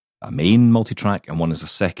for a main multitrack, and one is a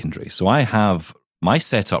secondary. So I have my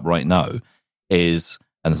setup right now is,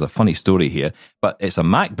 and there's a funny story here, but it's a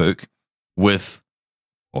MacBook with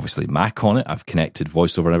obviously Mac on it. I've connected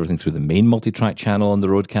voiceover and everything through the main multitrack channel on the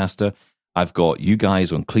Rodecaster. I've got you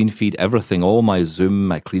guys on CleanFeed, everything, all my Zoom,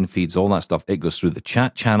 my CleanFeeds, all that stuff. It goes through the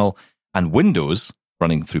chat channel, and Windows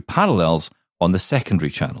running through Parallels on the secondary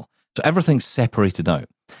channel. So everything's separated out.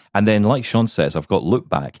 And then, like Shaun says, I've got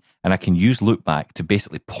Loopback, and I can use Loopback to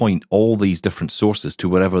basically point all these different sources to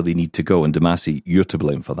wherever they need to go. And Damasi, you're to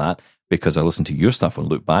blame for that, because I listened to your stuff on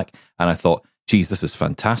Loopback, and I thought, geez, this is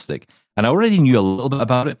fantastic. And I already knew a little bit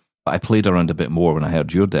about it, but I played around a bit more when I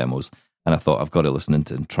heard your demos. And I thought, I've got to listen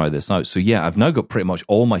and try this out. So yeah, I've now got pretty much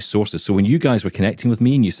all my sources. So when you guys were connecting with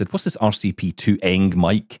me and you said, what's this RCP2 Eng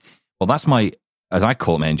mic? Well, that's my, as I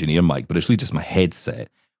call it, my engineer mic, but it's really just my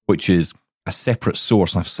headset, which is a separate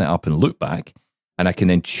source I've set up in Loopback. And I can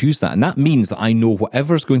then choose that. And that means that I know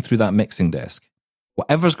whatever's going through that mixing desk,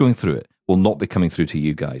 whatever's going through it will not be coming through to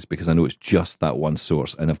you guys, because I know it's just that one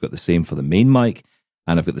source. And I've got the same for the main mic,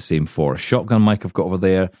 and I've got the same for a shotgun mic I've got over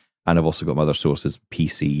there. And I've also got my other sources,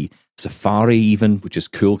 PC, Safari even, which is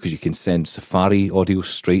cool because you can send Safari audio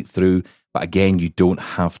straight through. But again, you don't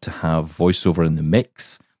have to have voiceover in the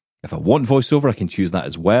mix. If I want voiceover, I can choose that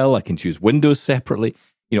as well. I can choose Windows separately.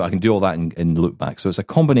 You know, I can do all that in Loopback. So it's a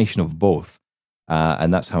combination of both.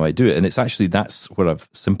 And that's how I do it. And it's actually, that's where I've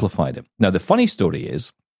simplified it. Now, the funny story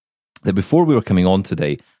is that before we were coming on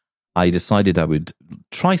today, I decided I would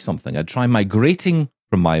try something. I'd try migrating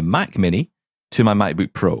from my Mac Mini to my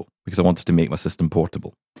MacBook Pro, because I wanted to make my system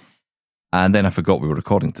portable. And then I forgot we were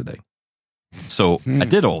recording today. So I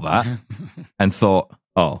did all that and thought,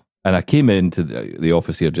 oh, and I came into the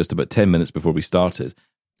office here just about 10 minutes before we started,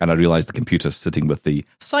 and I realized the computer's sitting with the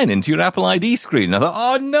sign into your Apple ID screen. And I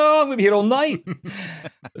thought, oh no, I'm going to be here all night.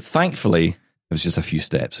 Thankfully, it was just a few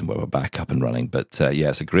steps and we're back up and running. But yeah,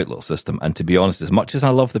 it's a great little system. And to be honest, as much as I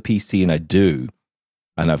love the PC, and I do,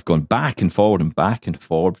 and I've gone back and forward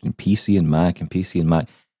between PC and Mac and PC and Mac,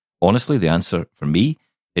 honestly, the answer for me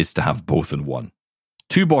is to have both in one.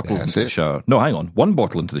 2 bottles into the shower. No, hang on. 1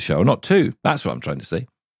 bottle into the shower, not 2. That's what I'm trying to say.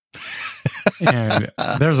 And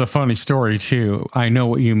there's a funny story too. I know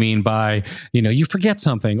what you mean by, you forget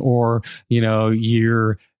something, or,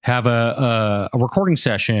 you have a recording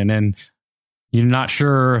session and you're not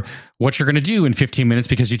sure what you're going to do in 15 minutes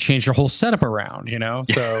because you changed your whole setup around,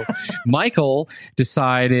 So Michael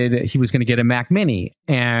decided he was going to get a Mac Mini.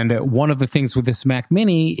 And one of the things with this Mac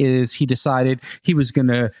Mini is he decided he was going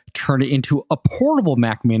to turn it into a portable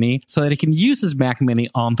Mac Mini so that he can use his Mac Mini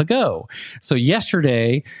on the go. So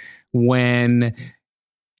yesterday, when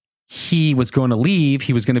he was going to leave,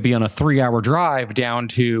 he was going to be on a 3-hour drive down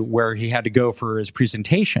to where he had to go for his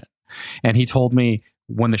presentation. And he told me,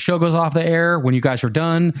 when the show goes off the air, when you guys are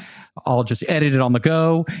done, I'll just edit it on the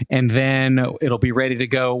go, and then it'll be ready to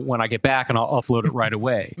go when I get back, and I'll upload it right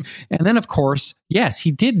away. And then, of course, yes,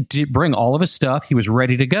 he did bring all of his stuff. He was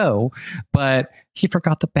ready to go, but he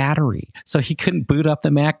forgot the battery, so he couldn't boot up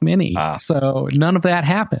the Mac Mini. So none of that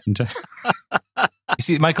happened. You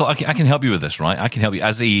see, Michael, I can help you with this, right? I can help you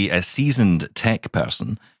as a seasoned tech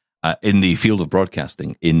person. In the field of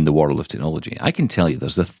broadcasting, in the world of technology, I can tell you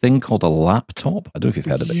there's a thing called a laptop. I don't know if you've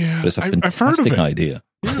heard of it, but it's a fantastic idea.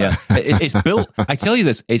 Yeah. It's built, I tell you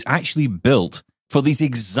this, it's actually built for these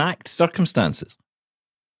exact circumstances.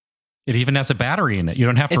 It even has a battery in it. You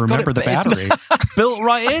don't have to It's got remember it- the it's battery. built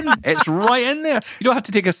right in. It's right in there. You don't have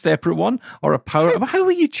to take a separate one or a power. How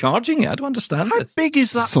are you charging it? I don't understand How this. big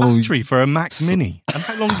is that battery for a Mac Mini? And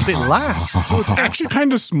how long does it last? So it's actually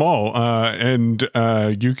kind of small, and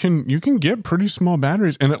you can get pretty small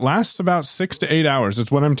batteries, and it lasts about 6 to 8 hours.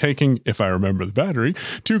 It's what I'm taking, if I remember the battery,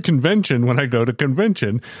 to convention when I go to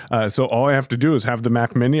convention. So all I have to do is have the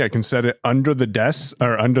Mac Mini. I can set it under the desk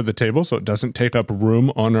or under the table, so it doesn't take up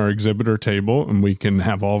room on our exhibitor table, and we can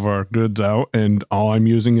have all of our goods out. And all I'm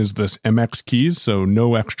using is this MX keys, so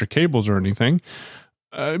no extra cables or anything.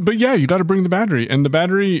 But yeah, you got to bring the battery, and the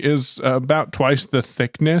battery is about twice the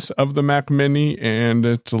thickness of the Mac Mini, and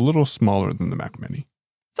it's a little smaller than the Mac Mini.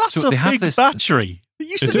 That's So a they have big this- battery.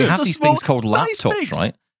 You said They it's have a these small- things called that is laptops, big.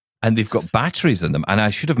 right? And they've got batteries in them. And I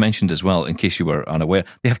should have mentioned as well, in case you were unaware,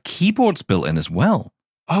 they have keyboards built in as well.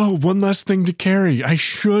 Oh, one less thing to carry. I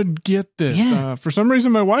should get this. Yeah. For some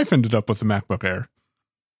reason, my wife ended up with the MacBook Air.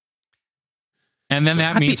 And then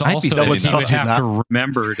that I'd be- means I'd be also setting that he would touching have that. to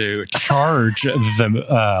remember to charge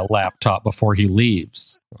the laptop before he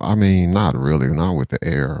leaves. I mean, not really, not with the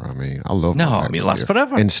Air. I mean, I love. No, my I mean, it MacBook lasts Air.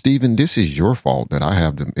 forever. And Stephen, this is your fault that I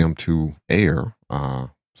have the M2 Air.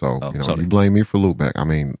 So Oh, you know, sorry. you blame me for loopback. I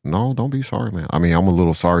mean, no, don't be sorry, man. I mean, I'm a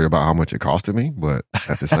little sorry about how much it costed me, but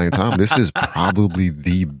at the same time, this is probably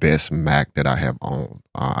the best Mac that I have owned.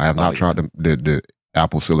 I have not tried the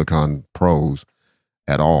Apple Silicon Pros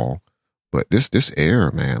at all, but this Air,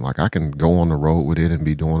 man, like I can go on the road with it and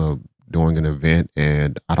be doing an event,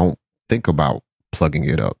 and I don't think about plugging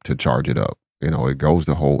it up to charge it up. You know, it goes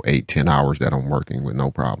the whole 8-10 hours that I'm working with no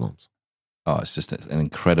problems. Oh, it's just an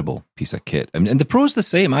incredible piece of kit. And the Pro's the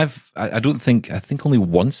same. I think only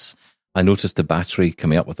once I noticed the battery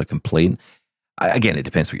coming up with a complaint. Again, it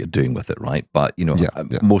depends what you're doing with it, right? But, you know,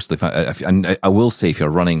 mostly, and I will say if you're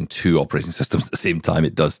running 2 operating systems at the same time,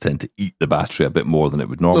 it does tend to eat the battery a bit more than it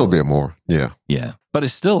would A normally. little bit more, yeah. Yeah. But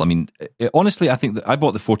it's still, I mean, honestly, I think that I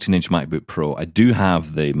bought the 14-inch MacBook Pro. I do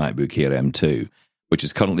have the MacBook Air M2, which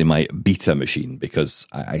is currently my beta machine because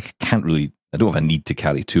I don't have a need to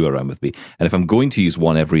carry 2 around with me. And if I'm going to use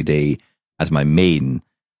one every day as my main,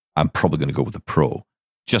 I'm probably going to go with the Pro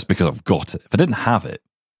just because I've got it. If I didn't have it,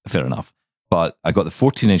 fair enough. But I got the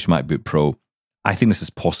 14-inch MacBook Pro. I think this is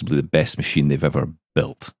possibly the best machine they've ever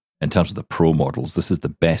built. In terms of the Pro models, this is the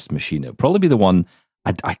best machine. It'll probably be the one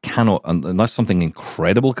I cannot, unless something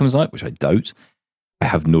incredible comes out, which I doubt, I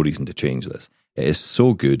have no reason to change this. It is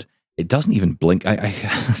so good. It doesn't even blink.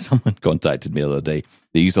 Someone contacted me the other day.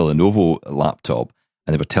 They used a Lenovo laptop,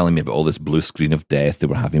 and they were telling me about all this blue screen of death they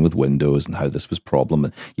were having with Windows and how this was a problem.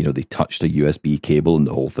 And, you know, they touched a USB cable and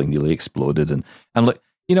the whole thing nearly exploded. And like,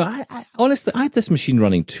 you know, I honestly, I had this machine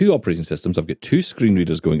running 2 operating systems. I've got 2 screen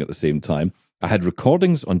readers going at the same time. I had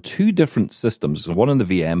recordings on 2 different systems, one on the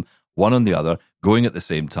VM, one on the other, going at the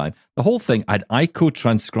same time. The whole thing, I had ICO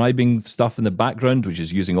transcribing stuff in the background, which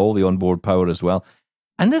is using all the onboard power as well.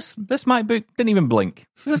 And this MacBook didn't even blink.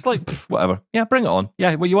 It's just like, whatever. Yeah, bring it on.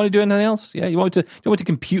 Yeah, well, you want to do anything else? Yeah, do you want me to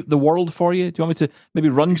compute the world for you? Do you want me to maybe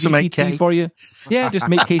run Some GPT 8K? for you? Yeah, just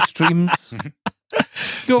make K streams.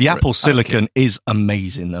 Go The for Apple it. Silicon is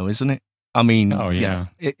amazing, though, isn't it? I mean, Oh, yeah.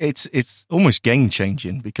 it's almost game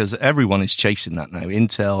changing because everyone is chasing that now.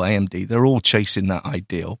 Intel, AMD, they're all chasing that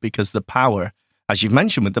ideal because the power, as you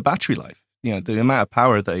mentioned, with the battery life, you know, the amount of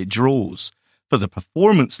power that it draws for the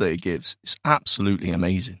performance that it gives is absolutely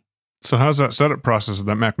amazing. So how's that setup process of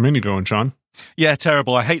that Mac Mini going, Shaun? Yeah,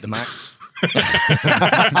 terrible. I hate the Mac.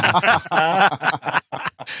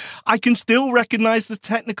 I can still recognize the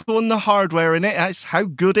technical and the hardware in it. That's how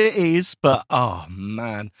good it is. But, oh,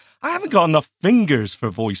 man, I haven't got enough fingers for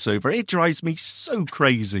voiceover. It drives me so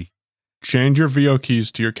crazy. Change your VO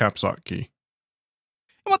keys to your caps lock key.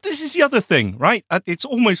 Well, this is the other thing, right? It's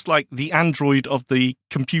almost like the Android of the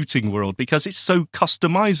computing world because it's so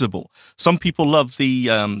customizable. Some people love the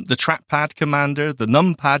trackpad commander, the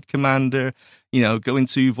numpad commander. You know, go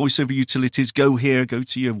into VoiceOver Utilities, go here, go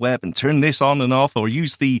to your web and turn this on and off, or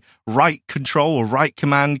use the right control or right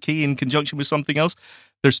command key in conjunction with something else.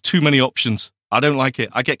 There's too many options. I don't like it.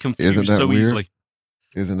 I get confused Isn't that so weird? easily.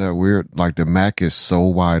 Isn't that weird? Like the Mac is so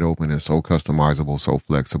wide open and so customizable, so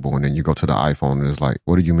flexible, and then you go to the iPhone and it's like,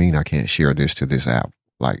 what do you mean I can't share this to this app?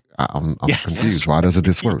 Like I'm Yes, confused. that's Why doesn't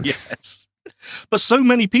this work? Yes. But so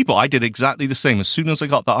many people, I did exactly the same. As soon as I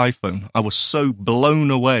got the iPhone, I was so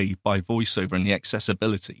blown away by VoiceOver and the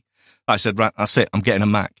accessibility. I said, right, that's it. I'm getting a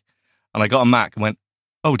Mac. And I got a Mac and went,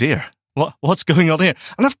 oh dear, what's going on here?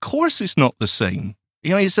 And of course it's not the same.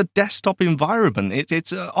 it's a desktop environment.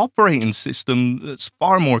 It's an operating system that's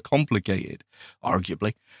far more complicated,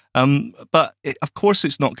 arguably. But of course,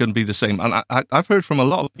 it's not going to be the same. And I've heard from a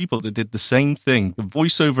lot of people that did the same thing. The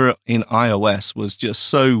voiceover in iOS was just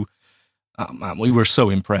so... Oh man, we were so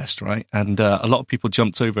impressed, right? And a lot of people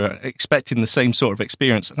jumped over expecting the same sort of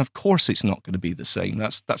experience. And of course, it's not going to be the same.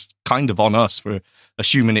 That's kind of on us for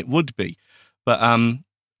assuming it would be. But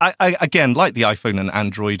I again, like the iPhone and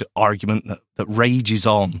Android argument that rages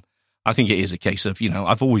on, I think it is a case of,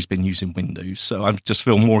 I've always been using Windows, so I just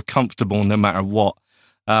feel more comfortable no matter what.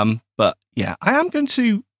 But yeah, I am going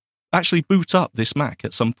to actually boot up this Mac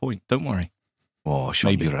at some point. Don't worry. Oh,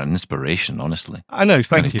 Shaun, you're an inspiration, honestly. I know,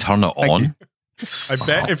 thank you. Turn it on. I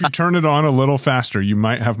bet if you turn it on a little faster, you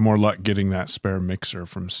might have more luck getting that spare mixer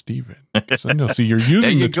from Steven. So you're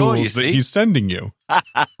using the tools that he's sending you.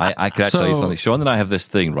 I can tell you something. Shaun and I have this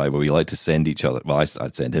thing, right, where we like to send each other. Well,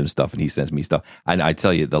 I'd send him stuff and he sends me stuff. And I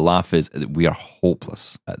tell you, the laugh is that we are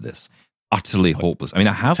hopeless at this. Utterly hopeless. I mean,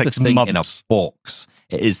 I have this thing in a box.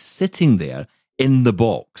 It is sitting there in the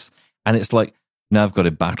box. And it's like, now I've got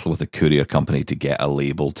to battle with a courier company to get a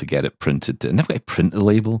label, to get it printed. And I've got to print a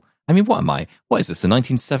label. I mean, what am I? What is this, the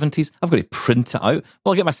 1970s? I've got to print it out.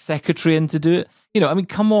 Well, I'll get my secretary in to do it.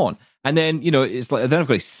 Come on. And then, it's like, then I've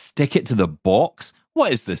got to stick it to the box.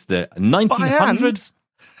 What is this, the 1900s?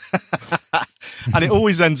 And it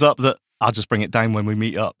always ends up that I'll just bring it down when we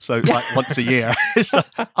meet up. So like once a year,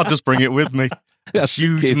 I'll just bring it with me. Yeah,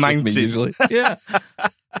 huge mountain. Usually. Yeah.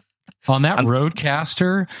 On that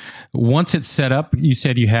Roadcaster, once it's set up, you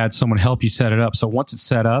said you had someone help you set it up. So once it's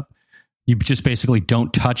set up, you just basically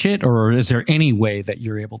don't touch it, or is there any way that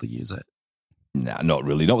you're able to use it? Nah, not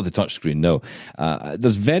really. Not with the touchscreen, no.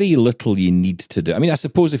 There's very little you need to do. I mean, I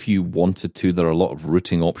suppose if you wanted to, there are a lot of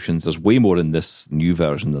routing options. There's way more in this new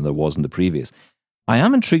version than there was in the previous. I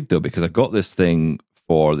am intrigued, though, because I've got this thing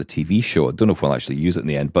for the TV show. I don't know if we'll actually use it in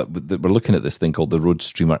the end, but we're looking at this thing called the Rode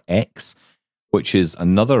Streamer X, which is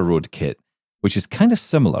another Rode kit, which is kind of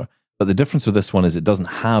similar. But the difference with this one is it doesn't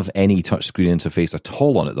have any touchscreen interface at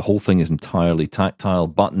all on it. The whole thing is entirely tactile,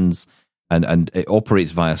 buttons, and it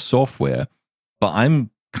operates via software. But I'm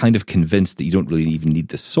kind of convinced that you don't really even need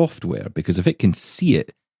the software, because if it can see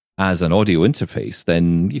it as an audio interface,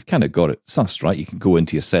 then you've kind of got it sussed, right? You can go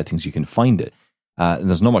into your settings, you can find it. And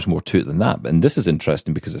there's not much more to it than that. And this is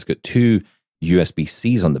interesting because it's got two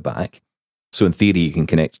USB-Cs on the back. So in theory, you can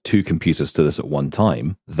connect two computers to this at one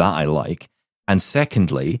time. That I like. And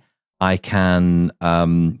secondly, I can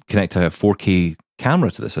connect a 4K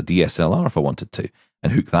camera to this, a DSLR if I wanted to,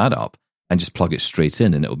 and hook that up and just plug it straight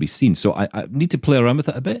in and it'll be seen. So I need to play around with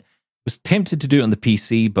it a bit. I was tempted to do it on the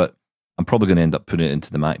PC, but I'm probably going to end up putting it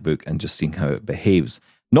into the MacBook and just seeing how it behaves.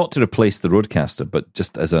 Not to replace the Rodecaster, but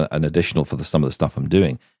just as an additional for some of the stuff I'm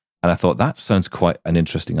doing. And I thought that sounds quite an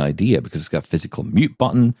interesting idea because it's got a physical mute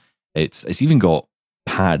button. It's even got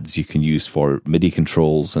pads you can use for MIDI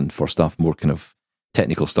controls and for stuff, more kind of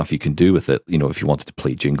technical stuff you can do with it. If you wanted to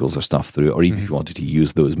play jingles or stuff through it, or even if you wanted to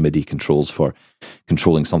use those MIDI controls for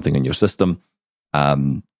controlling something in your system. I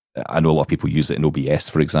know a lot of people use it in OBS,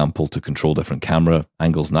 for example, to control different camera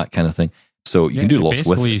angles and that kind of thing. So you can do lots with it.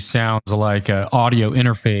 Basically sounds like an audio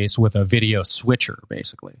interface with a video switcher,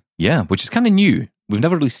 basically. Yeah, which is kind of new. We've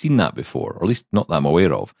never really seen that before, or at least not that I'm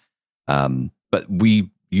aware of. But we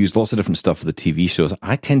use lots of different stuff for the TV shows.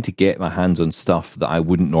 I tend to get my hands on stuff that I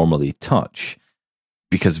wouldn't normally touch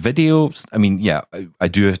because videos, I mean, yeah, I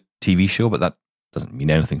do a TV show, but that doesn't mean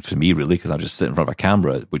anything to me really because I just sit in front of a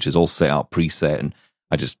camera, which is all set up, preset, and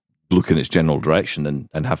I just look in its general direction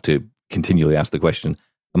and have to continually ask the question,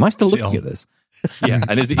 am I still looking at this? Yeah,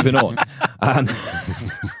 and is it even on? And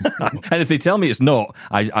if they tell me it's not,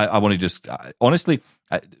 I want to just, honestly,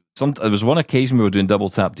 there was one occasion we were doing double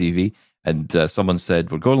tap TV, and someone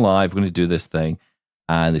said, we're going live, we're going to do this thing.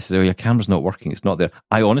 And they said, oh, your camera's not working, it's not there.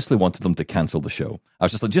 I honestly wanted them to cancel the show. I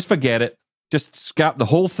was just like, just forget it. Just scrap the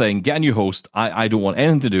whole thing, get a new host. I don't want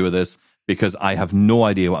anything to do with this because I have no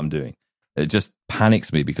idea what I'm doing. It just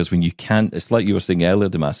panics me because when you can't, it's like you were saying earlier,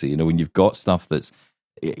 Damasi, when you've got stuff that's,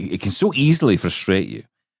 it can so easily frustrate you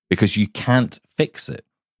because you can't fix it.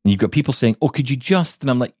 And you've got people saying, oh, could you just,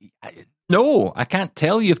 and I'm like, no, I can't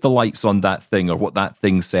tell you if the light's on that thing or what that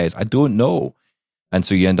thing says. I don't know. And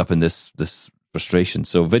so you end up in this frustration.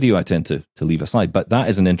 So video I tend to leave aside, but that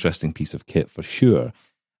is an interesting piece of kit for sure.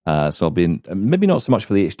 So I'll be in, maybe not so much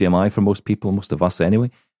for the HDMI for most people, most of us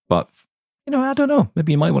anyway, but I don't know.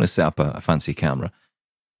 Maybe you might want to set up a fancy camera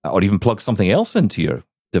or even plug something else into your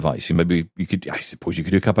device. I suppose you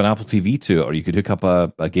could hook up an Apple TV to it, or you could hook up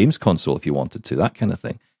a games console if you wanted to, that kind of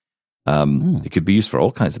thing. It could be used for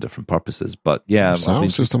all kinds of different purposes, but yeah.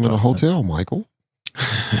 Sound system in a hotel, Michael.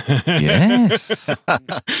 Yes.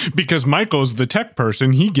 Because Michael's the tech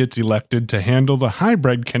person, he gets elected to handle the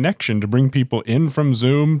hybrid connection to bring people in from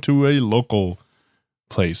Zoom to a local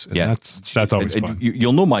place. And that's always fun.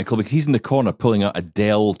 You'll know Michael because he's in the corner pulling out a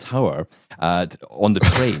Dell tower on the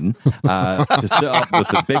train to sit up with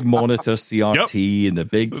the big monitor CRT and the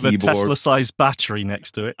big With keyboard. a Tesla-sized battery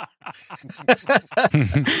next to it.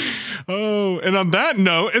 Oh, and on that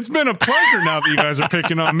note, it's been a pleasure now that you guys are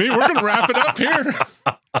picking on me. We're going to wrap it up here.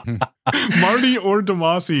 Marty or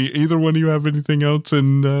Demasi, either one of you have anything else?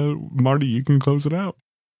 And Marty, you can close it out.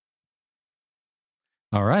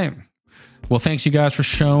 All right. Well, thanks you guys for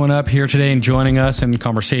showing up here today and joining us in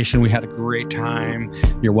conversation. We had a great time.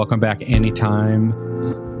 You're welcome back anytime.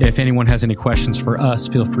 If anyone has any questions for us,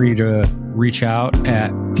 feel free to reach out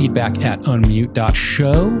at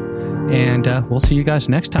feedback@unmute.show. And we'll see you guys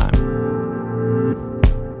next time.